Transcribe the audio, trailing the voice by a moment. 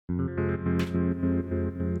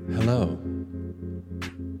Hello.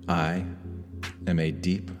 I am a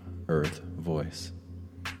deep earth voice.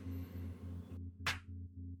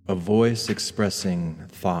 A voice expressing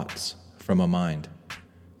thoughts from a mind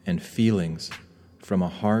and feelings from a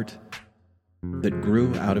heart that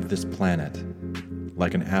grew out of this planet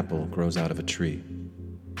like an apple grows out of a tree.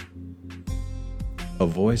 A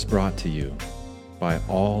voice brought to you by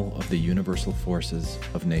all of the universal forces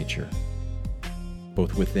of nature,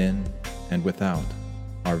 both within and without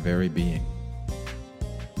our very being,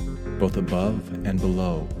 both above and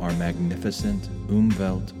below our magnificent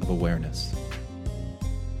Umwelt of awareness.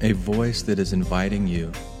 A voice that is inviting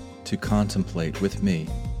you to contemplate with me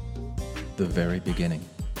the very beginning.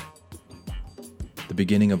 The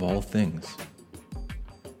beginning of all things.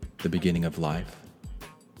 The beginning of life.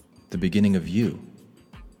 The beginning of you.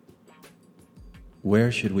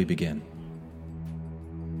 Where should we begin?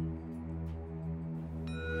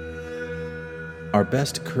 Our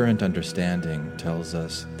best current understanding tells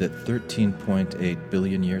us that 13.8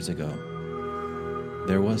 billion years ago,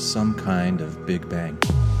 there was some kind of Big Bang,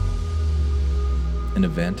 an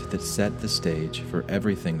event that set the stage for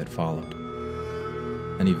everything that followed,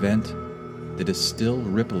 an event that is still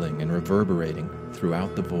rippling and reverberating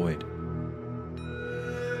throughout the void,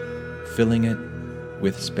 filling it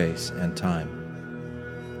with space and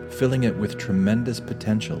time, filling it with tremendous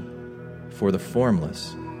potential for the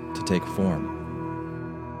formless to take form.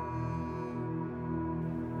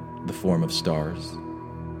 The form of stars,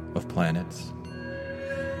 of planets,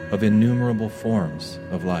 of innumerable forms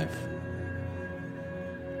of life.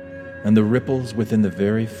 And the ripples within the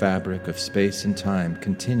very fabric of space and time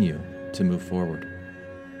continue to move forward.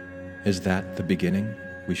 Is that the beginning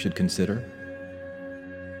we should consider?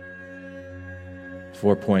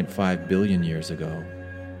 4.5 billion years ago,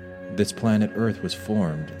 this planet Earth was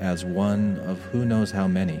formed as one of who knows how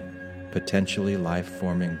many potentially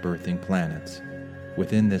life-forming birthing planets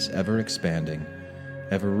within this ever-expanding,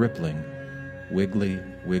 ever-rippling,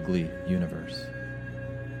 wiggly universe.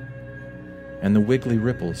 And the wiggly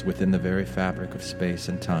ripples within the very fabric of space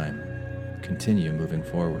and time continue moving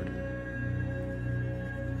forward.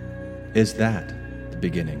 Is that the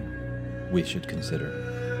beginning we should consider?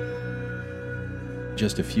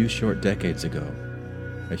 Just a few short decades ago,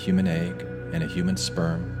 a human egg and a human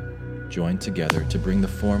sperm joined together to bring the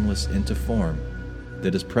formless into form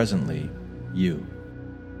that is presently you,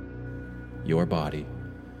 your body,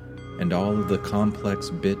 and all of the complex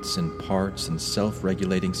bits and parts and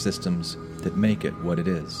self-regulating systems that make it what it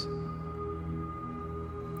is.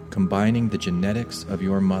 Combining the genetics of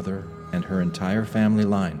your mother and her entire family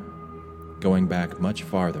line, going back much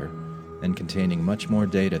farther and containing much more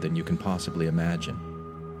data than you can possibly imagine,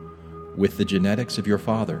 with the genetics of your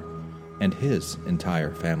father and his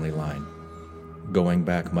entire family line, going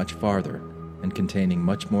back much farther and containing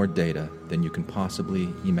much more data than you can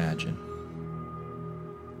possibly imagine,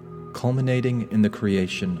 culminating in the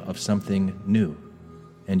creation of something new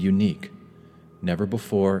and unique, never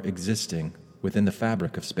before existing within the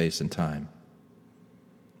fabric of space and time.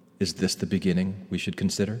 Is this the beginning we should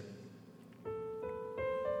consider?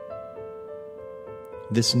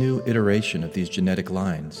 This new iteration of these genetic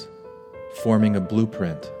lines, forming a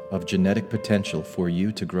blueprint of genetic potential for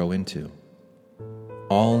you to grow into,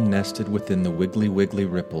 all nested within the wiggly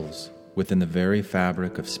ripples within the very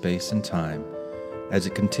fabric of space and time as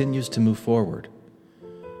it continues to move forward,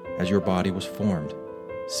 as your body was formed,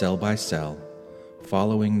 cell by cell,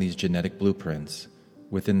 following these genetic blueprints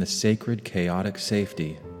within the sacred, chaotic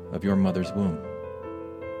safety of your mother's womb.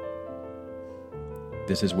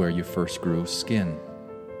 This is where you first grew skin,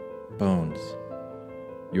 bones,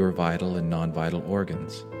 your vital and non-vital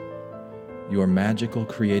organs, your magical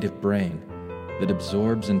creative brain that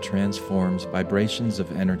absorbs and transforms vibrations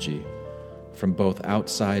of energy from both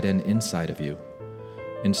outside and inside of you,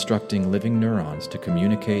 instructing living neurons to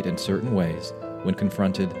communicate in certain ways when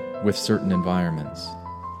confronted with certain environments,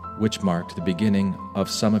 which marked the beginning of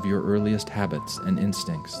some of your earliest habits and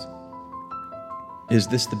instincts. Is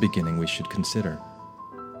this the beginning we should consider?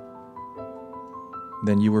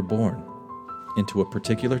 Then you were born into a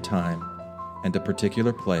particular time and a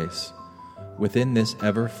particular place within this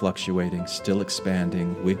ever-fluctuating, still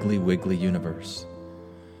expanding, wiggly universe.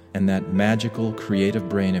 And that magical, creative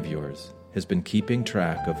brain of yours has been keeping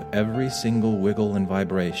track of every single wiggle and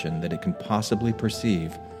vibration that it can possibly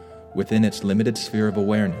perceive within its limited sphere of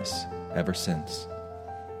awareness ever since.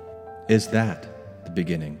 Is that the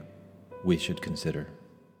beginning we should consider?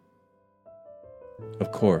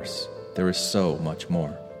 Of course, there is so much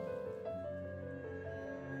more.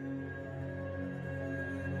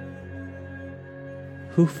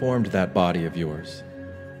 Who formed that body of yours?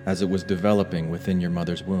 as it was developing within your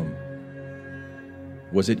mother's womb?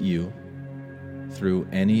 Was it you, through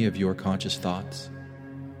any of your conscious thoughts?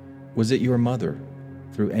 Was it your mother,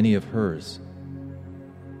 through any of hers?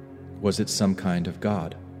 Was it some kind of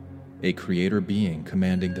God, a creator being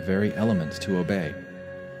commanding the very elements to obey?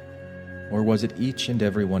 Or was it each and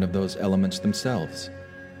every one of those elements themselves,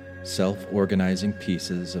 self-organizing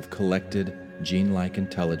pieces of collected, gene-like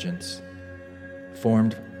intelligence,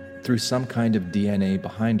 formed through some kind of DNA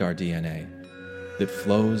behind our DNA that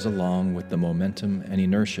flows along with the momentum and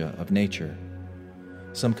inertia of nature,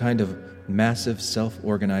 some kind of massive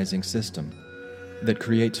self-organizing system that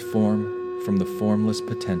creates form from the formless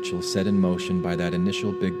potential set in motion by that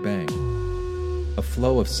initial Big Bang, a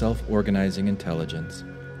flow of self-organizing intelligence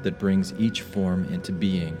that brings each form into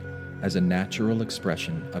being as a natural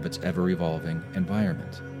expression of its ever-evolving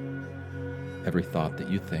environment. Every thought that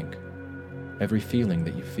you think, every feeling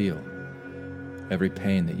that you feel, every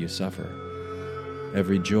pain that you suffer,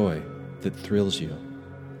 every joy that thrills you,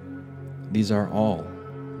 these are all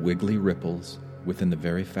wiggly ripples within the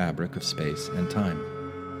very fabric of space and time.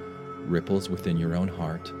 Ripples within your own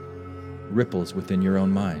heart, ripples within your own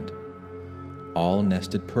mind, all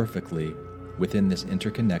nested perfectly within this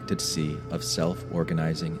interconnected sea of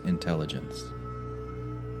self-organizing intelligence.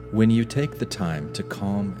 When you take the time to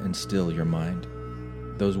calm and still your mind,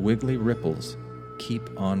 those wiggly ripples keep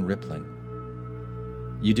on rippling.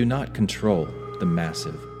 You do not control the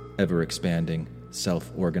massive, ever-expanding,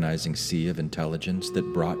 self-organizing sea of intelligence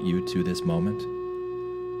that brought you to this moment,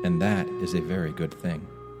 and that is a very good thing.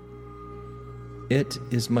 It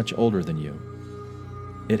is much older than you.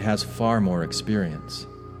 It has far more experience,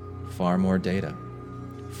 far more data,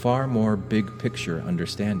 far more big-picture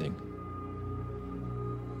understanding.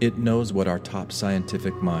 It knows what our top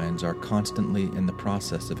scientific minds are constantly in the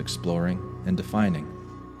process of exploring and defining.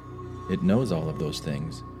 It knows all of those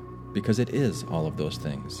things because it is all of those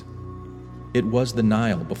things. It was the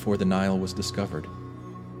Nile before the Nile was discovered.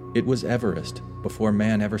 It was Everest before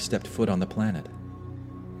man ever stepped foot on the planet.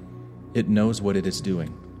 It knows what it is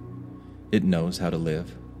doing. It knows how to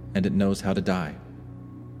live, and it knows how to die.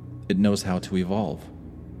 It knows how to evolve,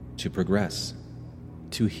 to progress,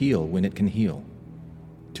 to heal when it can heal,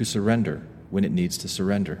 to surrender when it needs to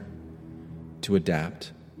surrender, to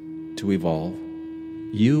adapt, to evolve.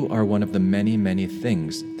 You are one of the many, many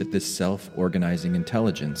things that this self-organizing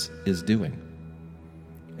intelligence is doing,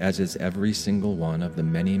 as is every single one of the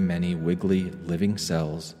many, many wiggly living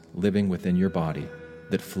cells living within your body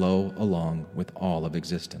that flow along with all of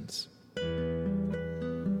existence.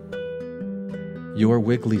 Your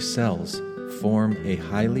wiggly cells form a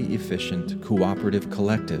highly efficient cooperative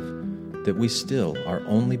collective that we still are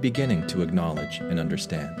only beginning to acknowledge and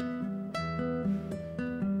understand.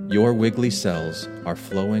 Your wiggly cells are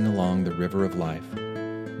flowing along the river of life,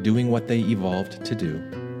 doing what they evolved to do,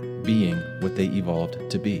 being what they evolved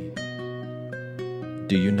to be.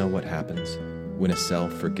 Do you know what happens when a cell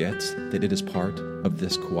forgets that it is part of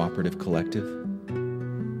this cooperative collective?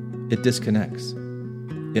 It disconnects.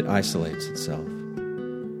 It isolates itself.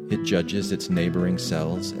 It judges its neighboring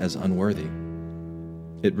cells as unworthy.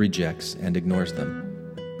 It rejects and ignores them.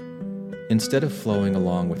 Instead of flowing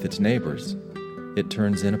along with its neighbors, it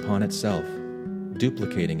turns in upon itself,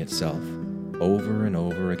 duplicating itself over and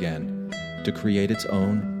over again to create its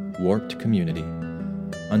own warped community,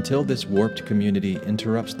 until this warped community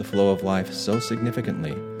interrupts the flow of life so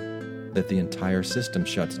significantly that the entire system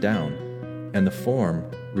shuts down and the form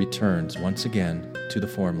returns once again to the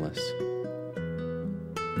formless.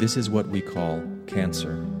 This is what we call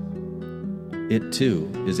cancer. It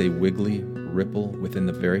too is a wiggly ripple within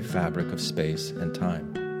the very fabric of space and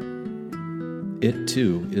time. It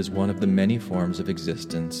too is one of the many forms of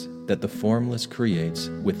existence that the formless creates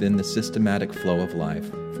within the systematic flow of life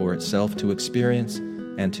for itself to experience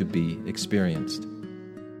and to be experienced.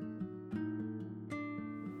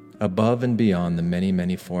 Above and beyond the many,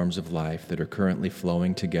 many forms of life that are currently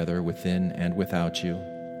flowing together within and without you,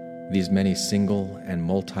 these many single and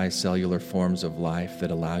multicellular forms of life that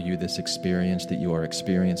allow you this experience that you are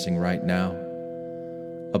experiencing right now,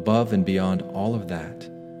 above and beyond all of that,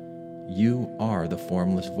 you are the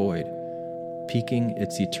formless void, peeking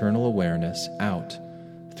its eternal awareness out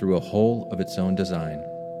through a hole of its own design,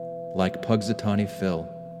 like Punxsutawney Phil.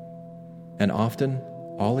 And often,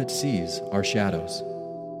 all it sees are shadows,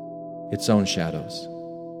 its own shadows.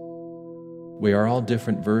 We are all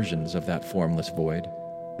different versions of that formless void,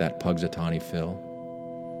 that Punxsutawney Phil.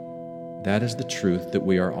 That is the truth that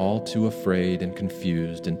we are all too afraid and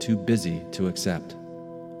confused and too busy to accept,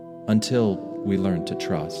 until we learn to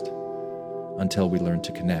trust, until we learn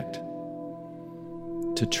to connect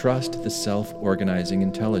to trust the self-organizing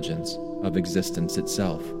intelligence of existence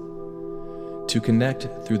itself, to connect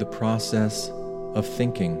through the process of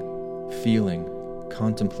thinking, feeling,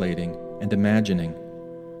 contemplating, and imagining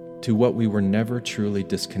to what we were never truly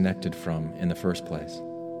disconnected from in the first place.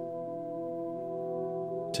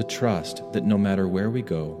 To trust that no matter where we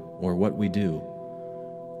go or what we do,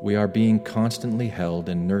 we are being constantly held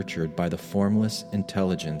and nurtured by the formless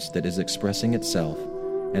intelligence that is expressing itself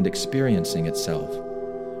and experiencing itself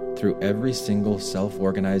through every single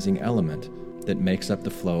self-organizing element that makes up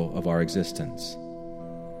the flow of our existence.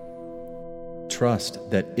 Trust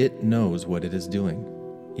that it knows what it is doing,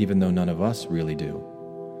 even though none of us really do,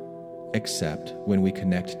 except when we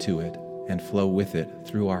connect to it and flow with it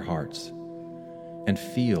through our hearts and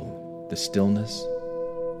feel the stillness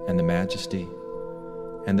and the majesty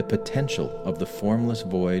and the potential of the formless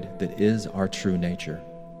void that is our true nature,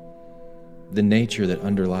 the nature that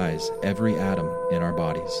underlies every atom in our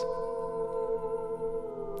bodies.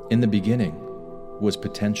 In the beginning was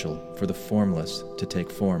potential for the formless to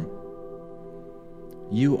take form.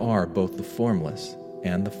 You are both the formless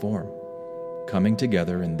and the form, coming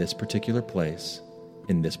together in this particular place,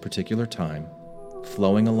 in this particular time,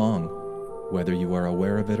 flowing along, whether you are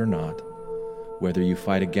aware of it or not, whether you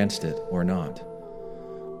fight against it or not,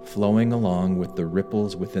 flowing along with the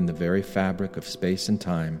ripples within the very fabric of space and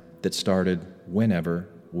time that started whenever,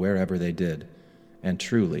 wherever they did, and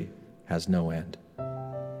truly has no end.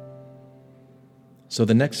 So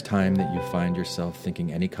the next time that you find yourself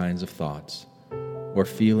thinking any kinds of thoughts or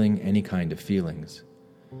feeling any kind of feelings,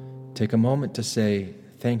 take a moment to say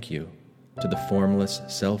thank you to the formless,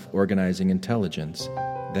 self-organizing intelligence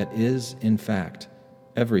that is, in fact,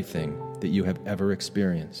 everything that you have ever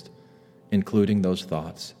experienced, including those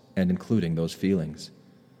thoughts and including those feelings.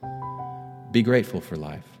 Be grateful for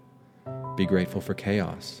life. Be grateful for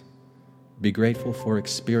chaos. Be grateful for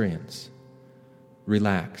experience.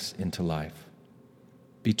 Relax into life.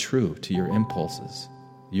 Be true to your impulses,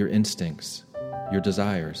 your instincts, your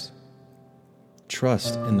desires.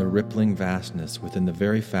 Trust in the rippling vastness within the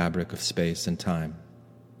very fabric of space and time.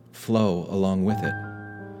 Flow along with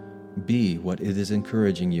it. Be what it is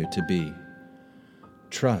encouraging you to be.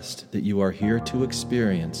 Trust that you are here to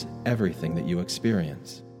experience everything that you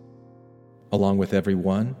experience, along with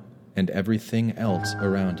everyone and everything else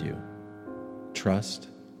around you. Trust,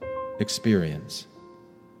 experience,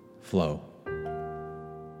 flow.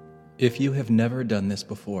 If you have never done this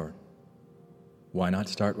before, why not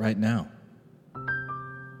start right now?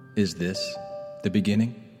 Is this the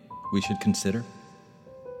beginning we should consider?